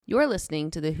You're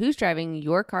listening to the Who's Driving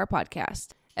Your Car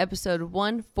podcast, episode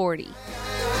 140.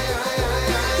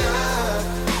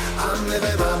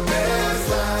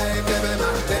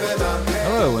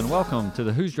 Hello and welcome to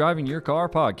the Who's Driving Your Car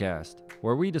podcast,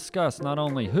 where we discuss not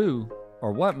only who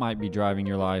or what might be driving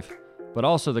your life, but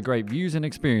also the great views and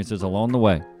experiences along the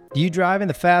way. Do you drive in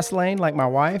the fast lane like my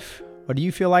wife, or do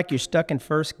you feel like you're stuck in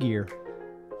first gear?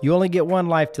 You only get one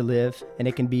life to live, and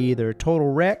it can be either a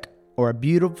total wreck or a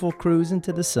beautiful cruise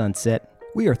into the sunset.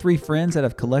 We are three friends that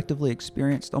have collectively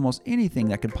experienced almost anything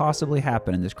that could possibly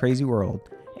happen in this crazy world.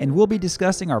 And we'll be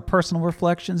discussing our personal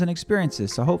reflections and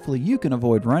experiences, so hopefully you can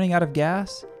avoid running out of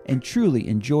gas and truly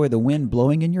enjoy the wind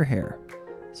blowing in your hair.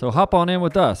 So hop on in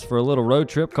with us for a little road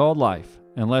trip called life,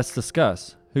 and let's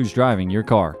discuss who's driving your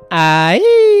car.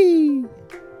 Aye!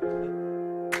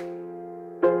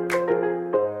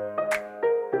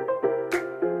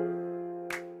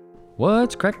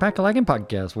 What's crack pack a lagging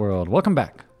podcast world? Welcome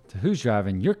back to Who's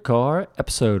Driving Your Car,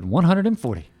 episode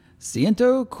 140.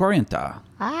 Ciento cuarenta.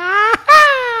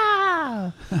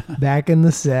 Back in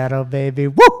the saddle, baby.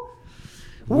 Woo!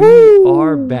 We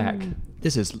are back.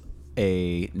 This is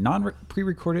a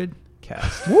pre-recorded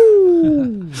cast.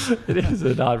 Woo! It is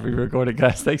a non-pre-recorded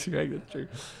cast. Thanks, Greg. That's true.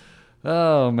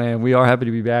 Oh, man. We are happy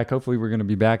to be back. Hopefully, we're going to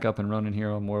be back up and running here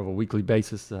on more of a weekly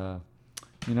basis. I'm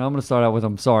going to start out with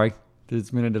I'm sorry. It's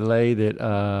been a delay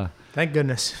that... Thank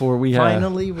goodness.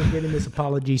 Finally, we're getting this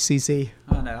apology, CC.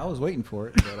 Oh, no, I was waiting for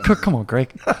it. But, Come on,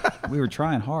 Greg. we were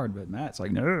trying hard, but Matt's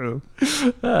like, no.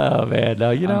 Oh, man.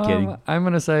 No, I'm kidding. I'm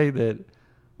going to say that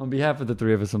on behalf of the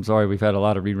three of us, I'm sorry. We've had a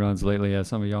lot of reruns lately, as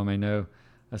some of y'all may know.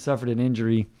 I suffered an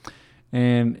injury,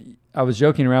 and I was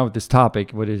joking around with this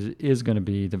topic, what is going to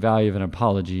be the value of an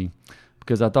apology,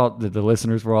 because I thought that the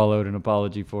listeners were all owed an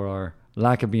apology for our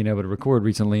lack of being able to record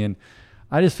recently, and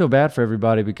I just feel bad for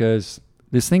everybody because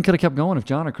this thing could have kept going if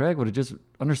John or Craig would have just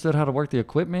understood how to work the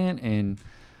equipment and,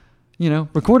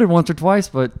 recorded once or twice.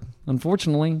 But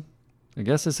unfortunately, I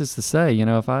guess this is to say,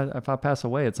 if I pass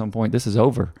away at some point, this is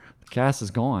over. The cast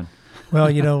is gone. Well,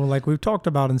 like we've talked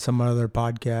about in some other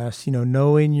podcasts,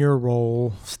 knowing your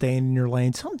role, staying in your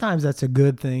lane, sometimes that's a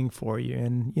good thing for you.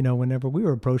 And, whenever we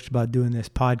were approached about doing this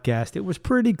podcast, it was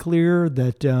pretty clear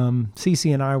that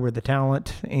CC and I were the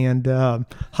talent, and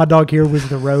Hot Dog here was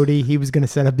the roadie. He was going to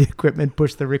set up the equipment,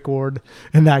 push the record,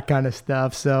 and that kind of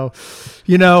stuff. So,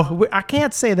 I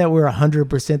can't say that we're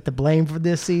 100% to blame for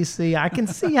this, CC. I can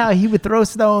see how he would throw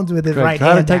stones with his Craig, right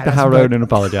try hand. to take the high road and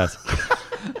apologize.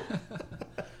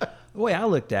 The way I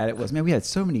looked at it was, man, we had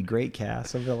so many great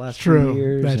casts over the last True. few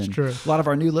years. That's and true. A lot of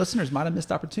our new listeners might have missed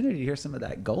the opportunity to hear some of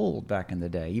that gold back in the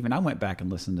day. Even I went back and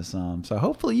listened to some. So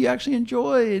hopefully you actually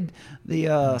enjoyed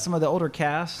the some of the older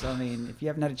casts. I mean, if you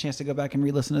haven't had a chance to go back and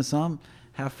re-listen to some,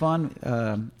 have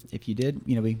fun. If you did,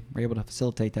 we were able to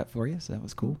facilitate that for you. So that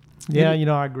was cool. Yeah,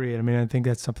 I agree. I mean, I think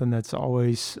that's something that's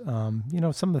always, some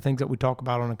of the things that we talk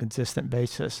about on a consistent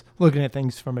basis, looking at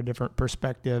things from a different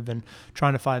perspective and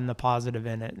trying to find the positive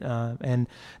in it. And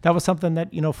that was something that,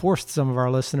 forced some of our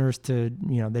listeners to,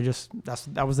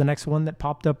 that was the next one that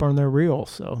popped up on their reel.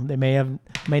 So they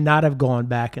may not have gone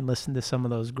back and listened to some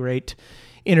of those great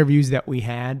interviews that we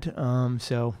had.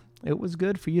 So it was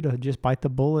good for you to just bite the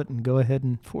bullet and go ahead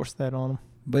and force that on them.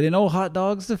 But in old Hot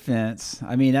Dog's defense,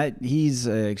 I mean, he's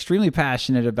extremely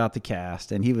passionate about the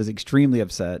cast, and he was extremely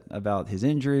upset about his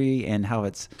injury and how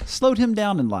it's slowed him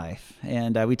down in life.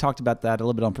 And we talked about that a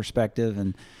little bit on perspective.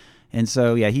 And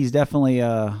so, yeah, he's definitely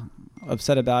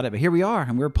upset about it. But here we are,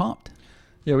 and we're pumped.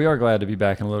 Yeah, we are glad to be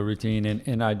back in a little routine,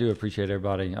 and I do appreciate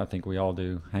everybody, I think we all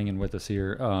do, hanging with us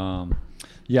here.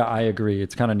 Yeah, I agree.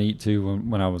 It's kind of neat, too,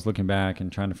 when I was looking back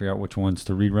and trying to figure out which ones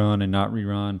to rerun and not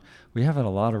rerun. We have had a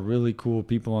lot of really cool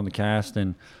people on the cast,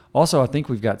 and also I think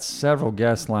we've got several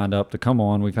guests lined up to come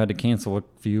on. We've had to cancel a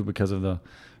few because of the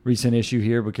recent issue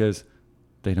here because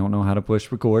they don't know how to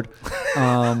push record.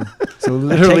 So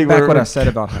literally, take back what I said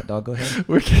about Hot Dog. Go ahead.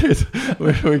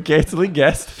 We're canceling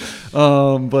guests,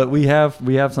 but we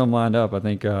have some lined up. I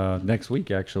think next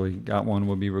week actually got one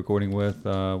we'll be recording with,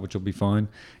 which will be fun,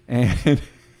 and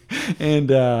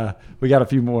we got a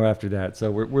few more after that. So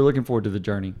we're looking forward to the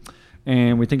journey,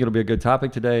 and we think it'll be a good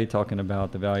topic today, talking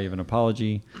about the value of an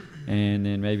apology, and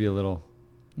then maybe a little,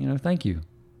 thank you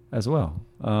as well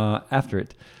after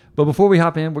it. But before we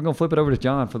hop in, we're going to flip it over to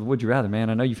John for the Would You Rather, man.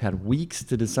 I know you've had weeks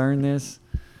to discern this.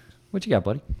 What you got,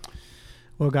 buddy?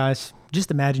 Well, guys,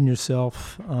 just imagine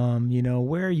yourself,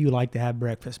 where you like to have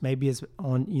breakfast. Maybe it's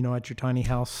on, at your tiny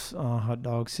house, Hot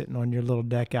Dog sitting on your little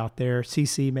deck out there.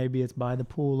 CC, maybe it's by the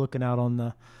pool looking out on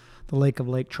the lake of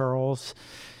Lake Charles.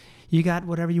 You got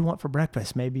whatever you want for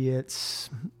breakfast. Maybe it's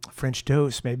French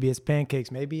toast. Maybe it's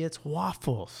pancakes. Maybe it's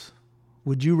waffles.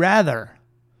 Would you rather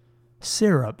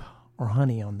syrup or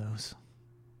honey on those?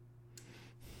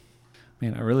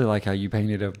 Man, I really like how you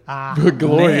painted a Ah,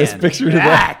 glorious man. picture to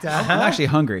that. Uh-huh. I'm actually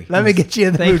hungry. Let me get you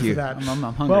in the Thank mood you. for that. I'm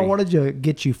hungry. Well, I wanted to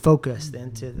get you focused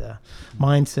into the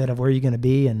mindset of where you're going to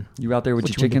be. And You out there with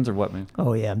Which your one chickens or what, man?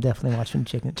 oh yeah, I'm definitely watching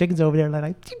chicken. Chicken's over there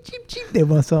like cheep cheep cheep. They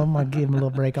want something. I give them a little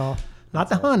break off. Not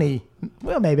the honey.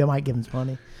 Well, maybe I might give them some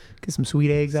honey. Get some sweet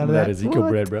eggs out Some of of that. that Ezekiel What?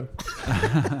 bread, bro.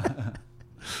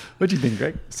 What you think,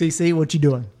 Greg? CC, what you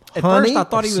doing? At Honey first, I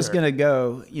thought or he was syrup? going to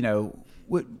go,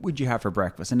 what would you have for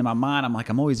breakfast? And in my mind, I'm like,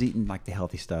 I'm always eating like the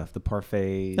healthy stuff, the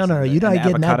parfaits. No, and you're not and the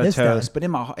getting that avocado this time. toast. But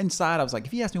inside, I was like,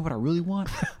 if you ask me what I really want,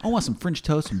 I want some French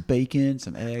toast, some bacon,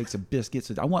 some eggs, some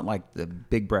biscuits. I want like the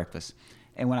big breakfast.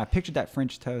 And when I pictured that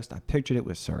French toast, I pictured it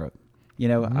with syrup.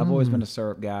 I've always been a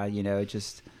syrup guy.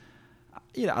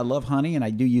 I love honey, and I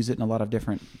do use it in a lot of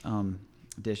different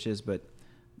dishes. But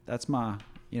that's my,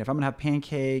 if I'm gonna have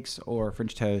pancakes or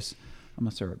French toast, I'm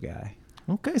a syrup guy.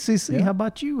 Okay, CC, Yeah. how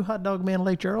about you, hot dog man,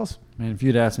 Lake Charles? Man, if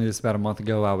you'd asked me this about a month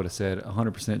ago, I would have said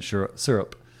 100%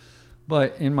 syrup.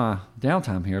 But in my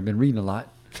downtime here, I've been reading a lot.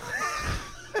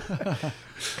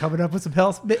 Coming up with some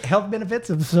health benefits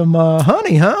of some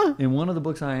honey, huh? And one of the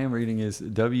books I am reading is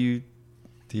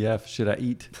WTF Should I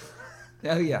Eat?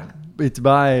 Oh yeah. It's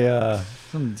by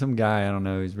some guy, I don't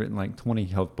know. He's written like 20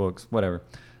 health books, whatever.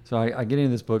 So I get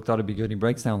into this book, thought it'd be good. He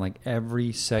breaks down like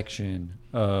every section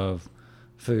of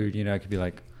food. It could be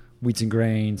like wheats and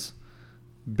grains,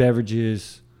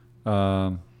 beverages,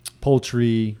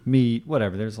 poultry, meat,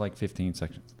 whatever. There's like 15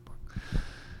 sections of the book.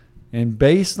 And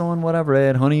based on what I've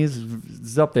read, honey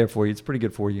is up there for you. It's pretty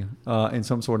good for you in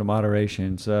some sort of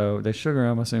moderation. So the sugar,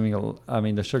 I'm assuming,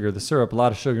 the syrup, a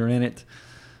lot of sugar in it.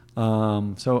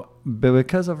 But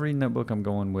because of reading that book, I'm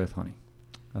going with honey.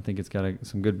 I think it's got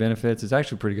some good benefits. It's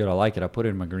actually pretty good. I like it. I put it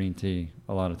in my green tea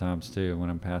a lot of times too when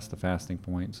I'm past the fasting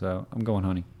point. So I'm going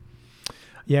honey.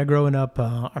 Yeah, growing up,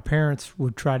 our parents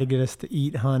would try to get us to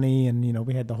eat honey, and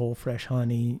we had the whole fresh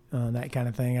honey, that kind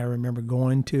of thing. I remember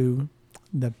going to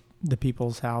the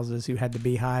people's houses who had the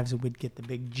beehives, and we'd get the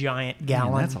big giant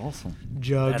gallon Man, that's awesome.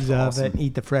 jugs That's of awesome. it, and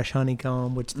eat the fresh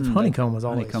honeycomb, which the honeycomb was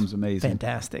always Honeycomb's amazing.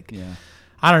 fantastic. Yeah.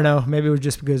 I don't know. Maybe it was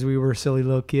just because we were silly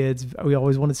little kids. We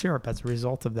always wanted syrup as a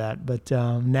result of that. But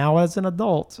now as an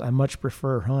adult, I much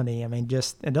prefer honey. I mean,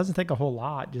 it doesn't take a whole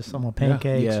lot. Just some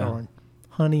pancakes Yeah. or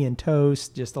honey and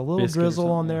toast, just a little Biscuit or drizzle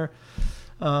on something, there.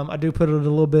 I do put it a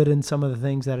little bit in some of the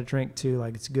things that I drink too.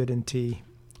 Like it's good in tea,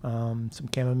 some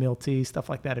chamomile tea, stuff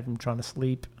like that if I'm trying to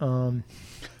sleep.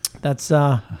 That's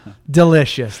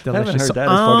delicious. haven't heard So that as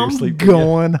part of your I'm sleep yet.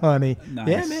 going honey. Nice.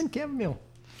 Yeah, man, chamomile.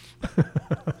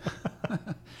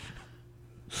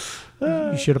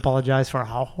 You should apologize for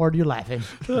how hard you're laughing.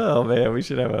 Oh man, we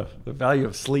should have the value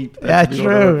of sleep. Yeah, That should be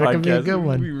one of true. our That could be a podcasts. good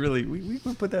one. We really we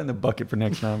put that in the bucket for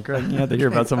next time. Craig, you have to hear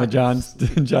about some of John's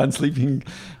sleeping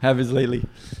habits lately.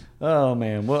 Oh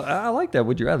man, well I like that.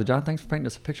 Would you rather, John? Thanks for painting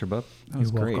us a picture, bub. That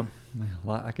was You're great. welcome.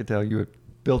 Man, I could tell you had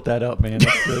built that up, man.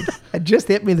 That's good. It just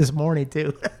hit me this morning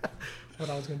too. What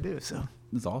I was going to do. So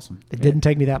That's awesome. it didn't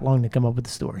take me that long to come up with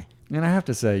the story. And I have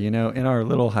to say, in our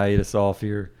little hiatus off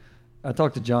here, I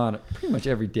talk to John pretty much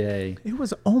every day. It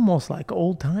was almost like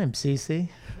old times, CC.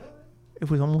 It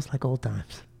was almost like old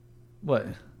times. What?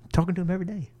 Talking to him every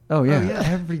day. Oh yeah, yeah.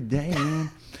 every day,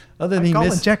 man. Other than I he call and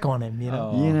missed, check on him,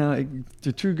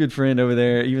 a true good friend over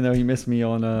there. Even though he missed me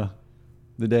on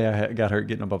the day I got hurt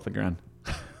getting up off the ground.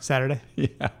 Saturday.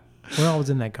 Yeah. Well, I was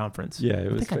in that conference. Yeah, it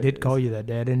I was think I fair. did call you that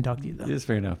day. I didn't talk to you though. It's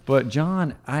fair enough. But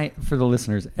John, for the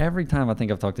listeners, every time I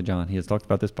think I've talked to John, he has talked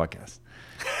about this podcast.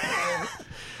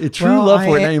 A true Well, love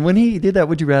for it. And when he did that,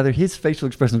 Would You Rather, his facial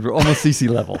expressions were almost CC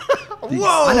level.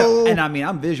 Whoa! I know, and I mean,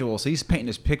 I'm visual, so he's painting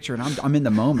this picture, and I'm in the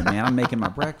moment, man. I'm making my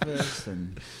breakfast,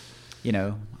 and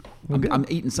I'm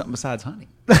eating something besides honey.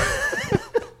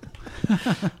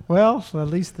 Well, at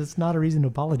least that's not a reason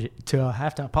to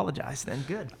have to apologize. Then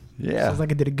good. Yeah. Sounds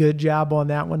like I did a good job on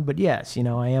that one. But yes,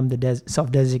 I am the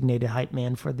self-designated hype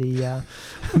man for the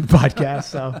podcast.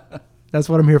 So that's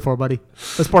what I'm here for, buddy.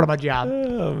 That's part of my job.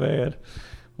 Oh, man.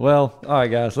 Well, all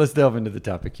right, guys, let's delve into the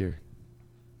topic here.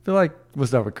 I feel like we'll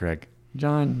start with Craig.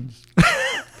 John,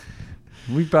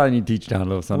 we probably need to teach John a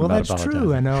little something Well, about that's apologizing.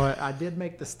 true. I know. I did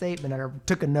make the statement, and I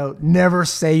took a note. Never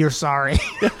say you're sorry.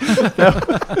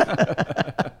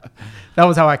 That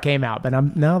was how I came out. But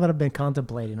now that I've been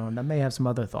contemplating on it, I may have some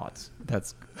other thoughts.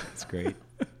 That's great.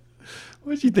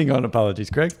 What do you think on apologies,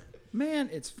 Craig? Man,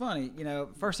 it's funny.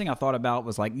 First thing I thought about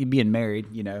was like you being married.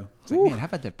 It's like, man, how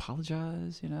about to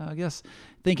apologize? I guess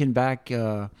thinking back,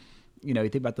 you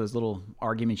think about those little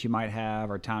arguments you might have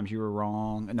or times you were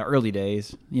wrong in the early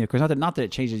days. Because not that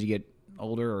it changes as you get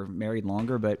older or married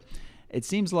longer, but it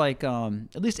seems like,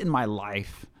 at least in my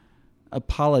life,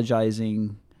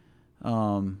 apologizing,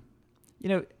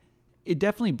 it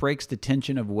definitely breaks the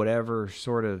tension of whatever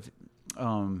sort of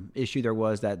issue there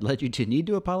was that led you to need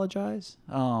to apologize.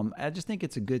 I just think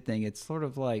it's a good thing. It's sort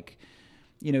of like,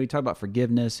 we talk about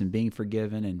forgiveness and being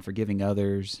forgiven and forgiving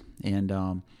others,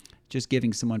 and just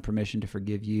giving someone permission to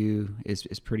forgive you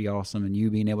is pretty awesome, and you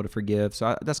being able to forgive.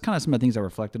 So that's kind of some of the things I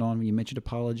reflected on when you mentioned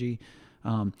apology.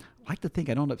 I like to think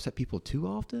I don't upset people too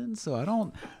often, so I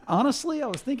don't. Honestly, I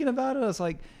was thinking about it. I was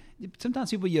like,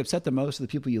 sometimes people you upset the most are the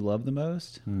people you love the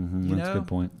most. That's a good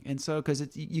point. And so,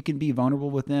 because you can be vulnerable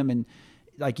with them, and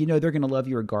like they're going to love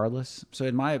you regardless. So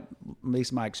at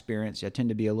least my experience, I tend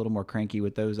to be a little more cranky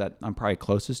with those that I'm probably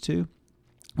closest to,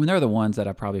 when they're the ones that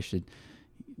I probably should,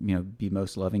 be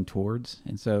most loving towards.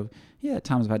 And so, at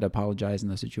times I've had to apologize in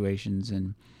those situations,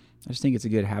 and I just think it's a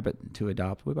good habit to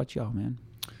adopt. What about y'all, man?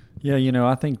 Yeah,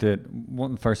 I think that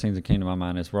one of the first things that came to my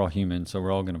mind is we're all human, so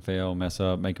we're all going to fail, mess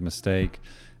up, make a mistake.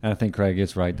 And I think Craig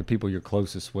is right. The people you're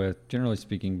closest with, generally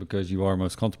speaking, because you are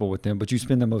most comfortable with them, but you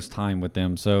spend the most time with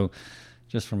them. So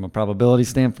just from a probability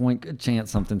standpoint, good chance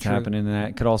something's happening. And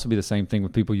that could also be the same thing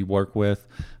with people you work with,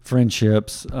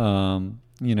 friendships, things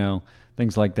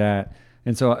like that.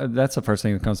 And so that's the first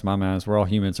thing that comes to my mind is we're all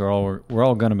humans. So we're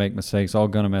all going to make mistakes, all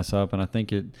going to mess up. And I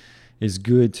think it is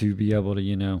good to be able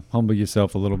to, humble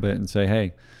yourself a little bit and say,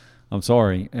 hey, I'm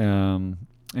sorry. And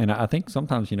I think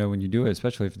sometimes, when you do it,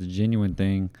 especially if it's a genuine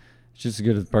thing, it's just as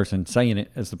good as the person saying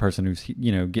it as the person who's,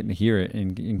 getting to hear it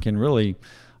and can really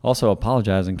also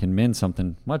apologize and can mend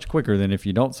something much quicker than if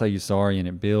you don't say you're sorry and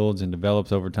it builds and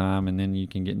develops over time. And then you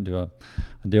can get into a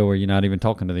deal where you're not even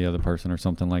talking to the other person or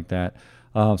something like that.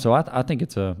 So I think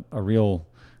it's a real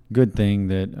good thing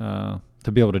that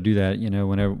to be able to do that,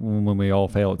 when we all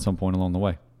fail at some point along the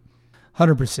way.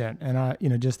 100%. And I,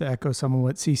 just to echo some of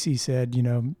what CC said,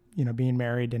 being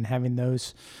married and having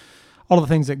all the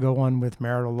things that go on with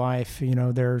marital life,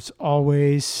 there's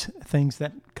always things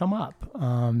that come up.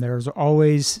 There's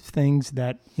always things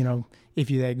that, if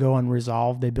they go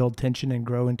unresolved, they build tension and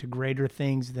grow into greater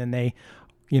things than they,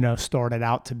 started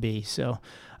out to be. So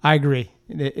I agree.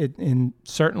 And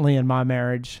certainly in my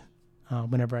marriage,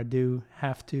 whenever I do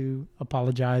have to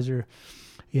apologize or,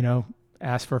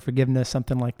 ask for forgiveness,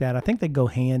 something like that, I think they go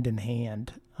hand in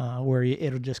hand, where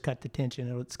it'll just cut the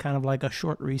tension. It's kind of like a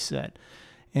short reset.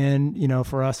 And,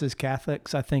 for us as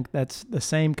Catholics, I think that's the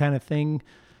same kind of thing,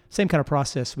 same kind of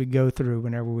process we go through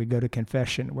whenever we go to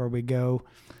confession, where we go,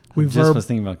 was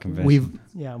thinking about confession. we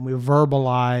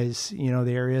verbalize,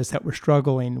 the areas that we're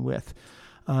struggling with.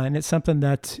 And it's something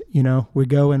that, we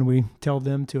go and we tell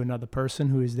them to another person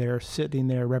who is there, sitting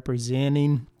there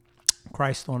representing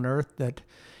Christ on earth, that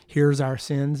hears our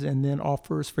sins and then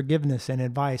offers forgiveness and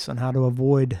advice on how to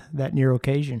avoid that near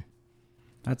occasion.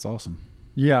 That's awesome.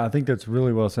 Yeah, I think that's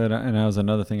really well said. And that was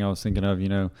another thing I was thinking of,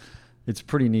 it's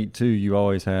pretty neat too. You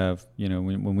always have,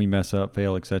 when we mess up,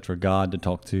 fail, etc., God to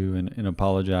talk to and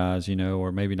apologize,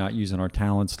 or maybe not using our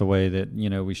talents the way that,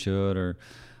 we should, or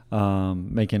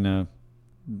making a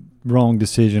wrong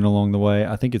decision along the way.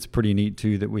 I think it's pretty neat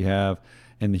too that we have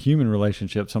in the human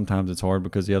relationship. Sometimes it's hard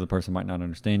because the other person might not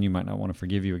understand you, might not want to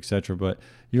forgive you, etc. But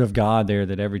you have God there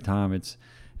that every time it's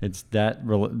that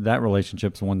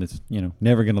relationship's the one that's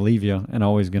never going to leave you and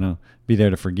always going to be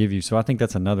there to forgive you. So I think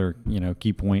that's another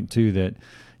key point too, that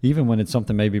even when it's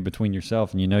something maybe between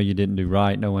yourself and you didn't do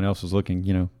right, no one else was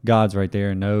looking, God's right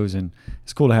there and knows, and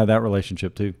it's cool to have that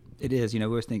relationship too. It is. We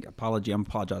always think I'm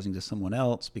apologizing to someone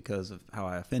else because of how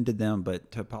I offended them,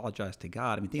 but to apologize to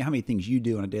God, think how many things you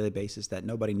do on a daily basis that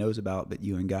nobody knows about but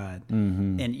you and God.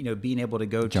 Mm-hmm. And being able to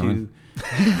go John.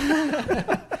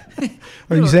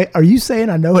 Are you saying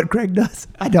I know what Craig does?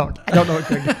 I don't know what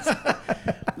Craig does.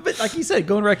 But like you said,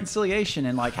 going to reconciliation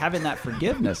and like having that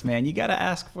forgiveness, man, you got to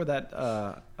ask for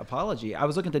that apology. I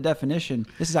was looking at the definition.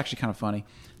 This is actually kind of funny.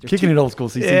 Kicking it old school,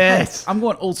 CC. Yes. I'm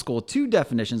going old school. 2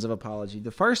 definitions of apology. The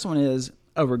first one is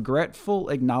a regretful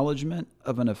acknowledgement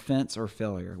of an offense or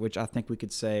failure, which I think we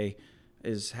could say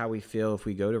is how we feel if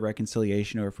we go to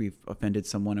reconciliation or if we've offended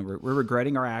someone and we're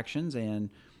regretting our actions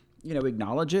and,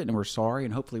 acknowledge it and we're sorry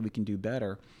and hopefully we can do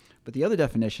better. But the other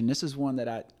definition, this is one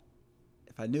that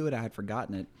if I knew it, I had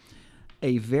forgotten it.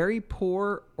 A very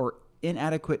poor or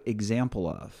inadequate example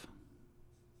of.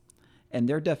 And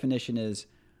their definition is,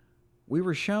 we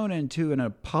were shown into an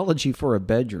apology for a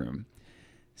bedroom.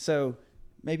 So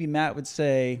maybe Matt would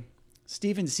say,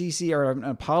 Steve and Cece are an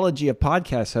apology of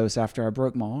podcast hosts after I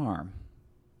broke my arm.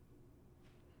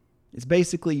 It's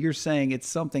basically you're saying it's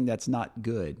something that's not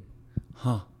good.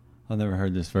 Huh. I've never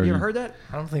heard this version. You ever heard that?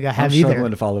 I don't think I have I'm either.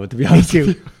 struggling to follow it, to be honest.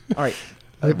 Me too. All right.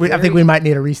 I think we might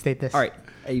need to restate this. All right.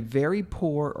 a very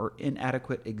poor or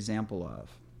inadequate example of.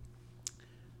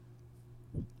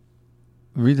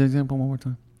 Read the example one more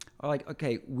time. Like,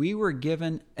 okay, we were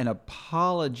given an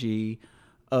apology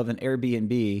of an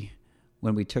Airbnb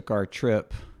when we took our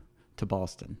trip to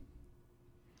Boston.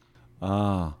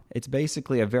 Ah. It's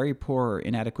basically a very poor or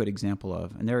inadequate example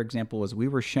of. And their example was we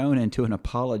were shown into an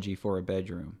apology for a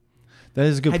bedroom. That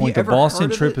is a good Have point. you The ever Boston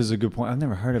heard of trip it? is a good point. I've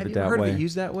never heard of Have it you ever that heard way. of it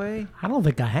used that way? I don't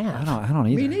think I have. I don't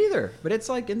either. Me neither. But it's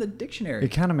like in the dictionary. It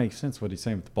kind of makes sense what he's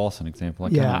saying with the Boston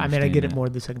example. Yeah, I mean, I get it more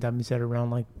the second time you said it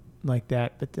around like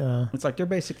that, but It's like they're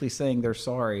basically saying they're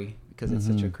sorry because it's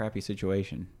such a crappy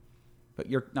situation. But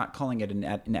you're not calling it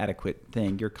an inadequate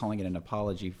thing. You're calling it an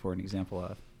apology for an example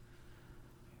of.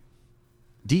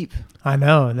 Deep. I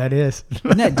know that is.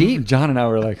 Isn't that deep? John and I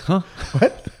were like, huh?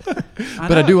 What?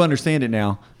 But I do understand it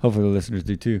now. Hopefully the listeners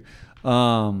do too.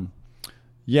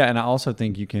 Yeah, and I also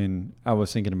think you can, I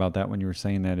was thinking about that when you were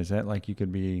saying that. Is that like you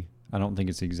could be, I don't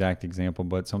think it's the exact example,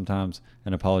 but sometimes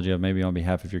an apology of maybe on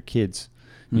behalf of your kids.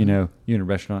 You know, you're in a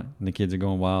restaurant and the kids are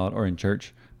going wild, or in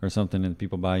church or something, and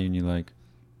people buy you and you're like,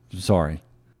 sorry.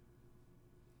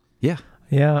 Yeah.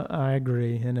 Yeah, I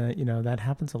agree, and that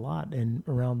happens a lot in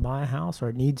around my house, or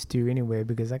it needs to anyway,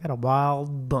 because I got a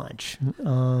wild bunch.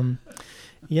 And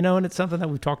it's something that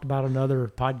we've talked about on other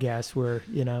podcasts where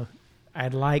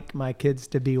I'd like my kids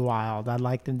to be wild. I'd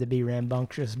like them to be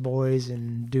rambunctious boys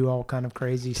and do all kind of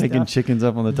crazy Taking stuff. chickens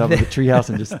up on the top of the treehouse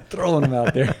and just throwing them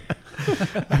out there.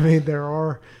 I mean, there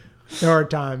are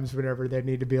times whenever they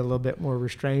need to be a little bit more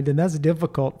restrained, and that's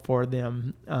difficult for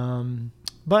them.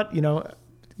 But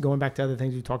going back to other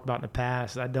things we talked about in the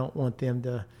past, I don't want them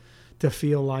to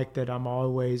feel like that I'm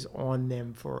always on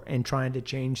them and trying to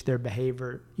change their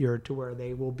behavior to where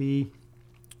they will be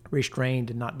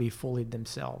restrained and not be fully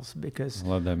themselves. Because I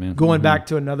love that, man. going back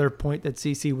to another point that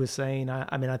CC was saying,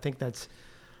 I think that's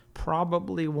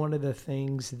probably one of the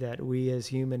things that we as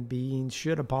human beings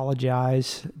should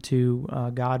apologize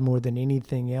to God more than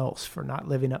anything else for not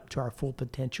living up to our full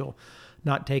potential,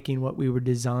 not taking what we were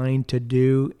designed to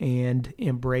do and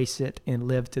embrace it and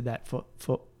live to that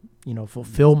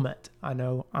fulfillment. I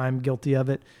know I'm guilty of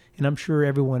it, and I'm sure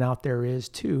everyone out there is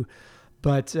too.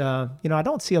 But I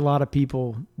don't see a lot of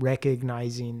people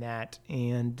recognizing that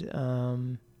and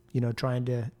trying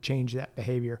to change that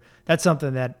behavior. That's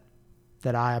something that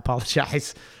I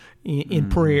apologize in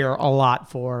prayer a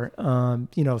lot for, some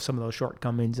of those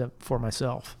shortcomings for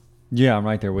myself. Yeah, I'm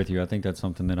right there with you. I think that's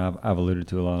something that I've alluded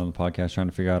to a lot on the podcast, trying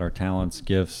to figure out our talents,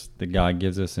 gifts that God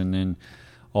gives us. And then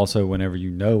also whenever you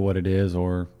know what it is,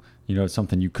 or, it's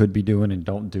something you could be doing and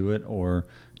don't do it, or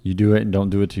you do it and don't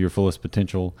do it to your fullest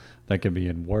potential. That could be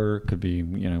in work, could be,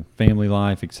 family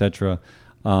life, etc.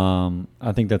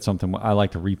 I think that's something I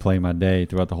like to replay my day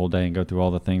throughout the whole day and go through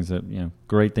all the things that,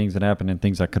 great things that happened and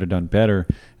things I could have done better.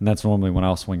 And that's normally when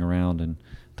I'll swing around and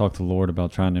talk to the Lord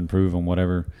about trying to improve on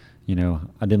whatever,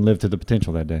 I didn't live to the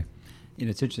potential that day.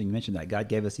 It's interesting you mentioned that. God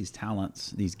gave us these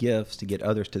talents, these gifts to get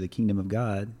others to the kingdom of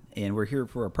God. And we're here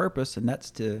for a purpose, and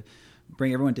that's to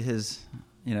bring everyone to his,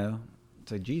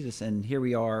 to Jesus. And here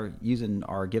we are using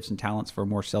our gifts and talents for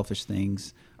more selfish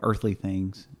things, earthly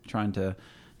things, trying to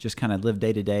just kind of live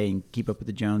day to day and keep up with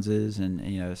the Joneses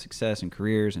and, success and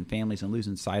careers and families, and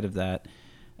losing sight of that.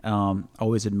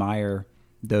 Always admire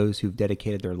those who've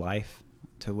dedicated their life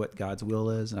to what God's will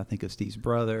is. And I think of Steve's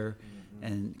brother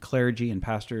and clergy and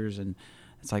pastors. And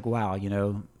it's like, wow,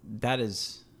 that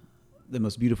is the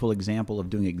most beautiful example of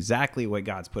doing exactly what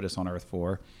God's put us on earth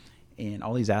for. And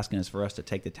all he's asking is for us to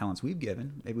take the talents we've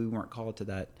given. Maybe we weren't called to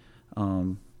that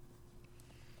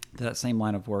same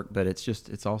line of work, but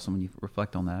it's awesome when you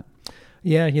reflect on that.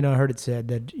 Yeah, I heard it said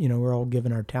that, we're all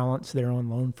given our talents. They're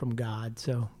on loan from God.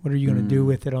 So what are you going to do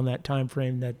with it on that time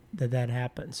frame that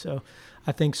happens? So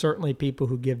I think certainly people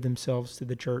who give themselves to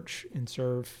the church and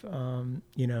serve, the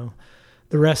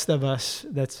rest of us,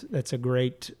 that's a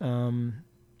great calling.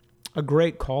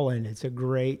 It's a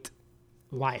great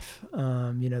life.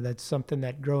 That's something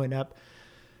that growing up,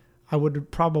 I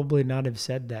would probably not have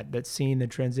said that, but seeing the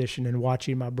transition and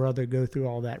watching my brother go through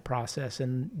all that process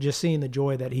and just seeing the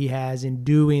joy that he has in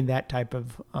doing that type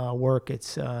of work,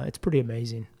 it's pretty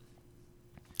amazing.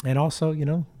 And also,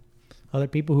 other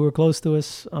people who are close to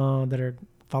us that are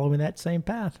following that same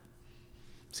path.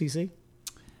 CC?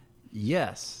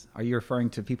 Yes. Are you referring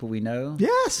to people we know?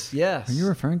 Yes. Yes. Are you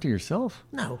referring to yourself?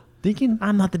 No. Deacon?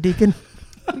 I'm not the deacon.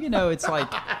 It's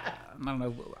like, I don't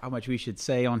know how much we should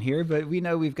say on here, but we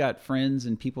know we've got friends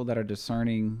and people that are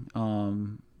discerning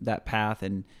that path.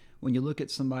 And when you look at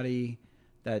somebody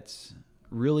that's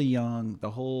really young,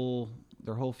 their whole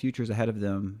future's ahead of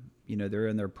them. They're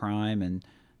in their prime and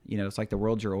it's like the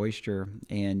world's your oyster,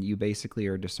 and you basically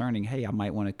are discerning, hey, I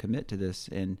might want to commit to this.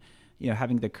 And,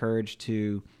 having the courage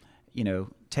to,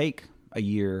 take a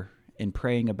year and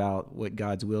praying about what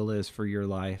God's will is for your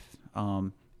life.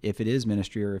 If it is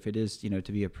ministry or if it is, to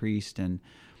be a priest. And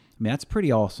I mean, that's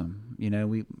pretty awesome.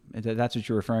 That's what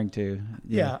you're referring to.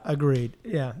 Yeah, agreed.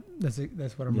 Yeah, that's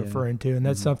what I'm referring to. And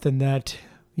that's something that,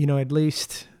 at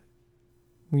least,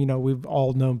 we've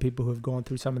all known people who have gone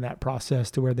through some of that process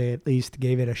to where they at least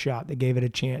gave it a shot. They gave it a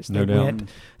chance. They went,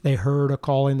 they heard a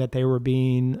calling that they were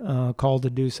being called to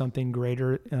do something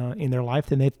greater in their life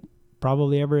than they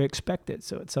probably ever expected.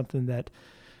 So it's something that,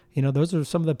 those are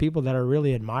some of the people that I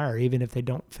really admire, even if they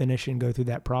don't finish and go through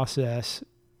that process.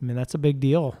 I mean, that's a big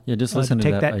deal. Yeah, just listen to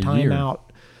take that time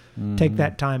out. Mm-hmm. Take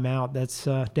that time out. That's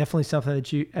definitely something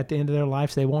that you, at the end of their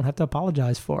lives, they won't have to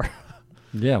apologize for.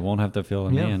 Yeah, won't have to feel,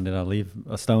 man, did I leave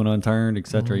a stone unturned,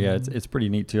 etc. Mm-hmm. Yeah, it's pretty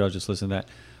neat too. I was just listening to that,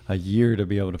 a year to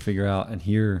be able to figure out and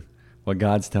hear what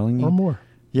God's telling you. Or more.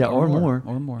 Yeah, or more.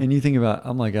 Or more. And you think about,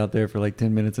 I'm like out there for like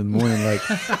 10 minutes in the morning, like,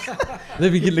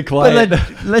 let me get in the quiet.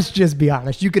 But let's just be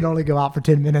honest. You can only go out for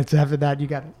 10 minutes. After that, you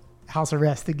got house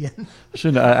arrest again.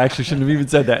 I actually shouldn't have even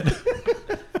said that.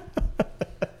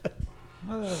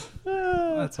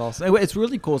 That's awesome. It's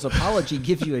really cool. So apology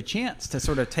gives you a chance to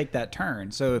sort of take that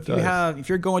turn. So if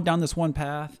you're going down this one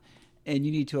path and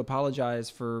you need to apologize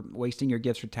for wasting your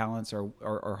gifts or talents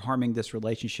or harming this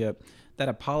relationship, that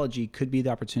apology could be the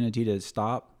opportunity to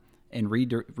stop and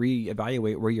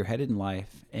reevaluate where you're headed in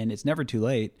life. And it's never too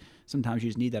late. Sometimes you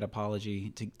just need that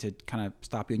apology to kind of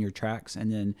stop you in your tracks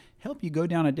and then help you go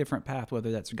down a different path,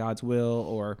 whether that's God's will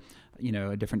or,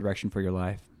 a different direction for your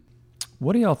life.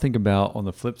 What do y'all think about on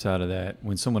the flip side of that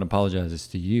when someone apologizes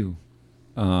to you,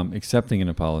 accepting an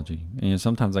apology? And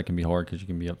sometimes that can be hard because you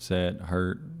can be upset,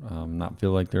 hurt, not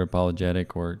feel like they're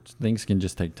apologetic, or things can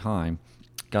just take time.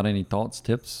 Got any thoughts,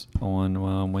 tips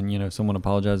on when someone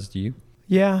apologizes to you?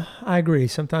 Yeah, I agree.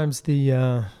 Sometimes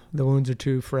the wounds are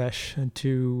too fresh and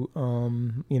too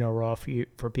raw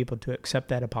for people to accept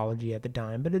that apology at the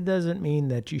time. But it doesn't mean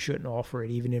that you shouldn't offer it,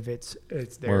 even if it's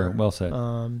there. Well said.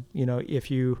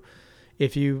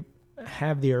 If you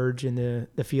have the urge and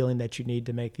the feeling that you need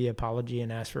to make the apology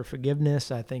and ask for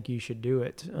forgiveness, I think you should do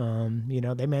it.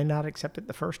 They may not accept it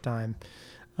the first time.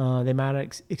 They might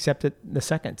accept it the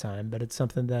second time, but it's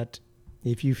something that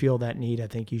if you feel that need, I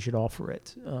think you should offer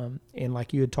it. And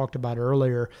like you had talked about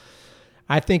earlier,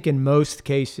 I think in most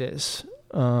cases,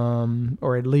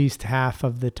 or at least half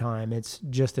of the time, it's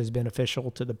just as beneficial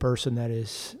to the person that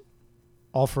is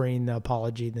offering the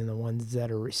apology than the ones that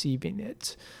are receiving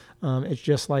it. It's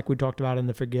just like we talked about in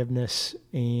the forgiveness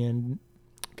and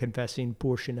confessing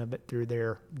portion of it through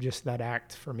there. Just that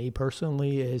act for me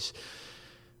personally is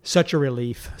such a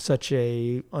relief, such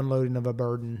a unloading of a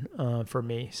burden for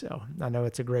me. So I know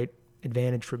it's a great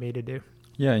advantage for me to do.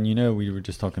 Yeah, and we were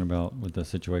just talking about with the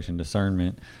situation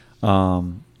discernment.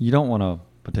 You don't want to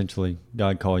potentially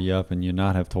God call you up and you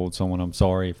not have told someone I'm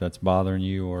sorry if that's bothering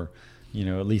you, or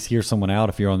at least hear someone out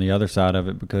if you're on the other side of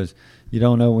it, because you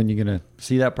don't know when you're going to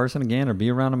see that person again or be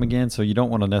around them again. So you don't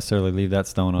want to necessarily leave that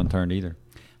stone unturned either.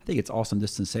 I think it's awesome, the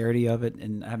sincerity of it.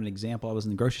 And I have an example. I was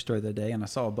in the grocery store the other day and I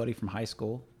saw a buddy from high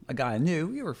school, a guy I knew.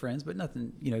 We were friends, but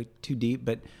nothing, too deep.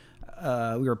 But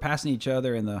we were passing each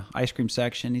other in the ice cream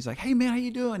section. He's like, "Hey man, how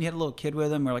you doing?" He had a little kid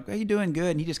with him. We're like, "How you doing?"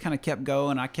 "Good." And he just kind of kept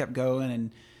going. I kept going,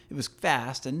 and it was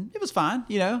fast and it was fine.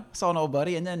 I saw an old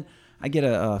buddy. And then I get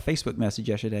a Facebook message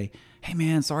yesterday. "Hey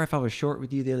man, sorry if I was short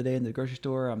with you the other day in the grocery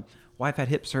store. Wife had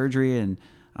hip surgery and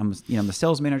I'm the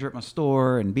sales manager at my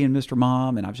store and being Mr.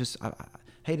 Mom. And I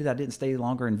hated I didn't stay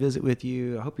longer and visit with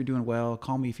you. I hope you're doing well.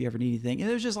 Call me if you ever need anything." And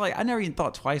it was just like, I never even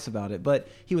thought twice about it, but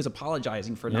he was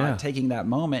apologizing for not taking that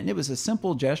moment. And it was a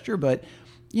simple gesture, but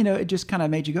it just kind of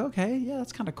made you go, okay, yeah,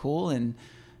 that's kind of cool. And,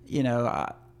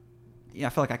 I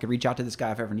feel like I could reach out to this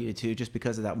guy if I ever needed to, just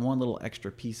because of that one little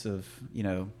extra piece of,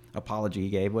 apology he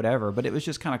gave, whatever. But it was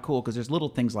just kind of cool because there's little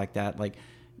things like that. Like,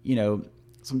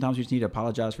 sometimes we just need to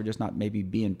apologize for just not maybe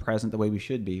being present the way we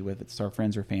should be with it's our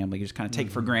friends or family. You just kind of take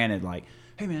for granted, like,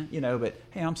 "Hey man, but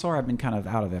hey, I'm sorry I've been kind of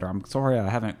out of it, or I'm sorry I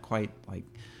haven't quite like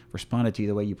responded to you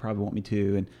the way you probably want me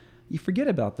to." And you forget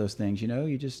about those things,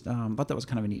 you just thought that was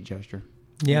kind of a neat gesture.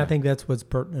 Yeah, I think that's what's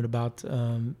pertinent about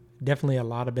definitely a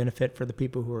lot of benefit for the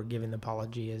people who are giving the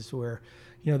apology is where,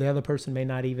 the other person may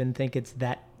not even think it's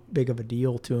that big of a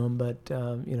deal to them, but,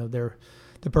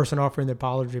 the person offering the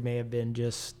apology may have been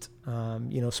just,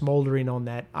 smoldering on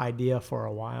that idea for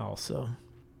a while. So.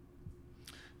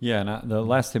 Yeah. And the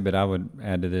last tidbit I would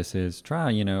add to this is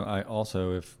try, I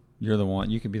also, if you're the one,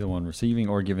 you could be the one receiving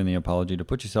or giving the apology, to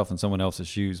put yourself in someone else's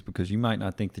shoes, because you might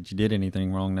not think that you did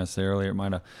anything wrong necessarily. It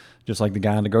might have, just like the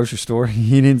guy in the grocery store,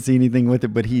 he didn't see anything with it,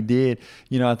 but he did.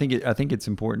 I think it's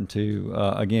important to,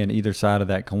 again, either side of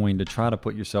that coin, to try to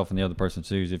put yourself in the other person's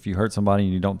shoes. If you hurt somebody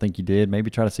and you don't think you did,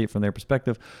 maybe try to see it from their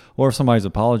perspective. Or if somebody's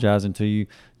apologizing to you,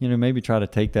 maybe try to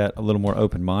take that a little more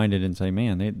open-minded and say,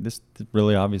 man, this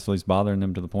really obviously is bothering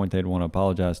them to the point they'd want to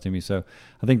apologize to me. So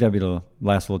I think that'd be the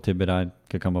last little tidbit I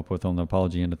could come up with on the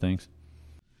apology end of things.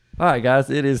 All right, guys,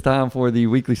 it is time for the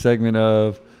weekly segment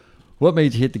of what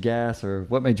made you hit the gas, or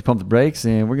what made you pump the brakes,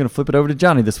 and we're going to flip it over to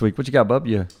Johnny this week. What you got, bub?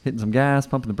 You hitting some gas,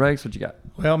 pumping the brakes? What you got?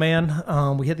 Well,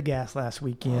 man, we hit the gas last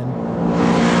weekend.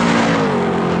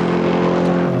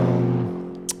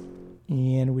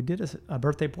 And we did a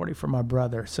birthday party for my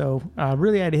brother. So I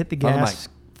really had to hit the gas.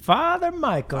 Father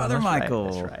Michael. Father Michael.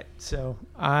 Right, that's right. So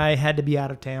I had to be out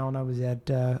of town. I was at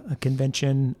a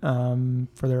convention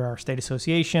for our state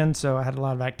association. So I had a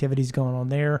lot of activities going on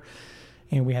there.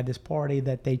 And we had this party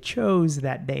that they chose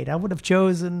that date. I would have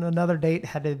chosen another date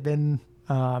had it been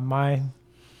my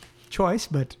choice,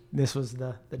 but this was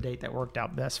the date that worked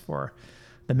out best for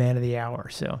the man of the hour.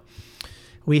 So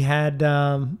we had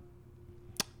a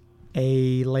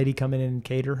lady come in and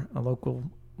cater, a local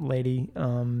lady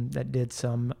that did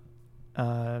some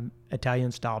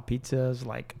Italian-style pizzas,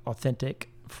 like authentic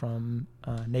from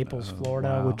Naples,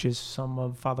 Florida, wow. which is some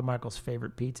of Father Michael's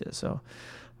favorite pizzas. So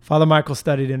Father Michael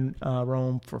studied in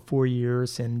Rome for 4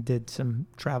 years and did some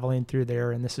traveling through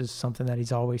there. And this is something that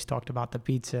he's always talked about, the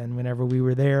pizza. And whenever we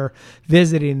were there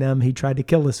visiting them, he tried to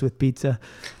kill us with pizza.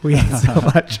 We ate so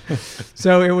much.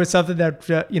 So it was something that,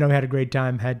 we had a great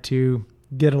time, had to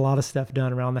get a lot of stuff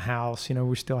done around the house.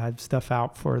 We still had stuff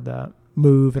out for the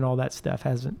move, and all that stuff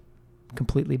hasn't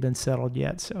completely been settled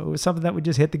yet. So it was something that we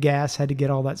just hit the gas, had to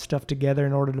get all that stuff together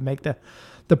in order to make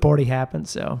the party happen.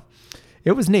 So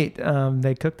it was neat.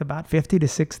 They cooked about 50 to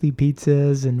 60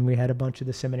 pizzas, and we had a bunch of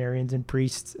the seminarians and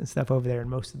priests and stuff over there, and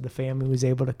most of the family was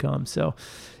able to come. So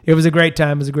it was a great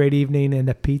time. It was a great evening, and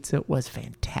the pizza was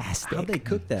fantastic. How'd they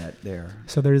cook that there?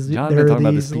 So there are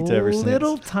these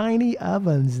little tiny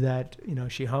ovens that,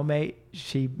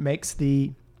 she makes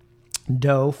the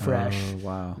dough fresh. Oh,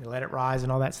 wow. They let it rise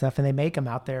and all that stuff, and they make them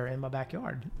out there in my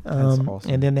backyard. That's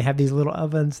awesome. And then they have these little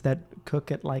ovens that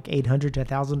cook at like 800 to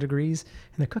 1,000 degrees,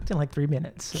 and they're cooked in like 3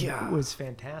 minutes. So it was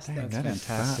fantastic. That's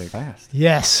fantastic. Fast.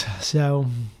 Yes. So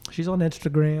she's on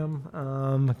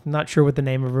Instagram. Not sure what the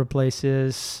name of her place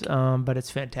is, but it's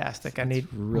fantastic. I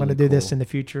want to do this in the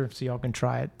future so y'all can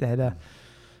try it. They had a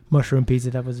mushroom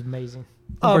pizza that was amazing.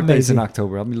 Oh, birthday's in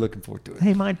October. I'll be looking forward to it.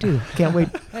 Hey, mine too. Can't wait.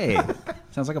 Hey,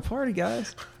 sounds like a party,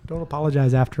 guys. Don't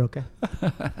apologize after, okay?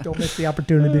 Don't miss the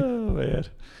opportunity. Oh, man.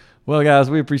 Well, guys,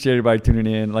 we appreciate everybody tuning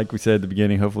in. Like we said at the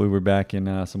beginning, hopefully we're back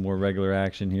in some more regular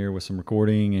action here with some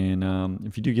recording. And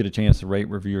if you do get a chance to rate,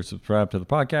 review, or subscribe to the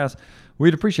podcast,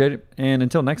 we'd appreciate it. And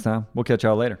until next time, we'll catch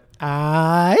y'all later.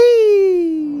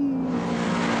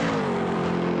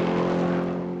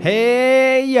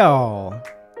 Hey, y'all.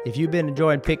 If you've been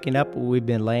enjoying picking up what we've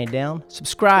been laying down,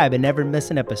 subscribe and never miss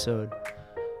an episode.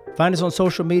 Find us on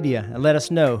social media and let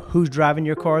us know who's driving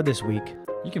your car this week.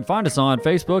 You can find us on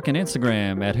Facebook and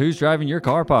Instagram at Who's Driving Your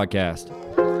Car Podcast.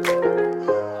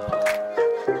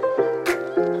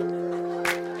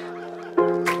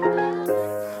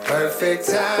 Perfect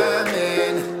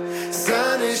timing,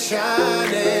 sun is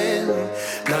shining,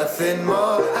 nothing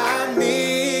more I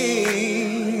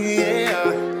need,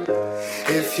 yeah.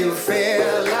 If you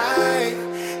feel like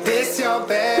this your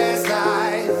best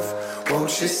life,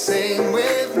 won't you sing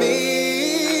with